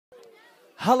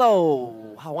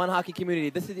Hello, One Hockey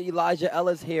community. This is Elijah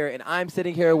Ellis here, and I'm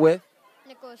sitting here with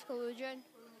Nicholas Kaludrin,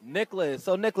 Nicholas.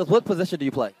 So, Nicholas, what position do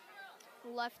you play?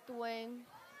 left wing.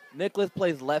 Nicholas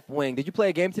plays left wing. Did you play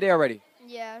a game today already?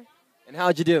 Yeah, And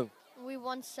how'd you do? we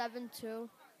won 7-2.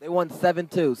 They won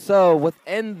 7-2. So,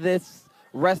 within this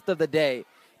rest of the day,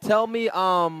 tell me,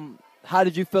 how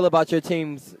did you feel about your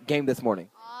team's game this morning?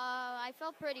 I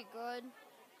felt pretty good,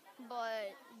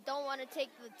 but don't want to take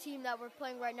the team that we're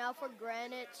playing right now for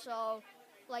granted. So,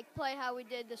 play how we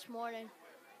did this morning.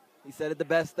 He said it the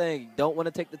best thing. Don't want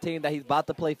to take the team that he's about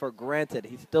to play for granted.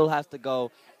 He still has to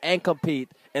go and compete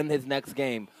in his next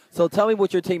game. So tell me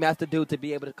what your team has to do to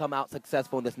be able to come out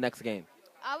successful in this next game.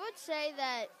 I would say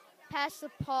that pass the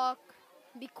puck,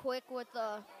 be quick with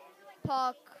the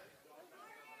puck,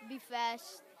 be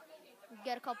fast,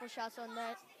 get a couple shots on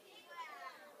net.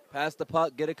 Pass the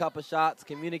puck, get a couple shots,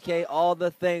 communicate, all the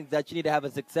things that you need to have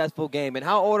a successful game. And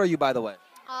how old are you, by the way?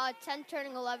 10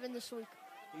 turning 11 this week.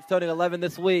 He's turning 11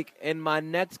 this week. And my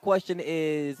next question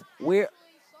is, where?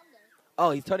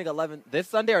 Oh, he's turning 11 this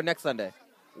Sunday or next Sunday?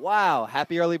 Wow,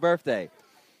 happy early birthday.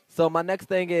 So my next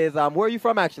thing is, where are you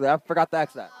from, actually? I forgot to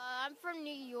ask that. I'm from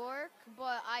New York,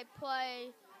 but I play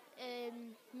in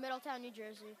Middletown, New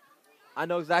Jersey. I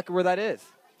know exactly where that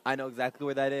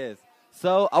is.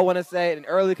 So I want to say an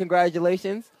early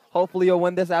congratulations. Hopefully you'll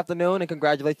win this afternoon, and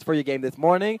congratulations for your game this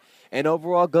morning. And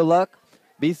overall, good luck,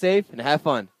 be safe, and have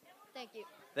fun. Thank you.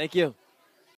 Thank you.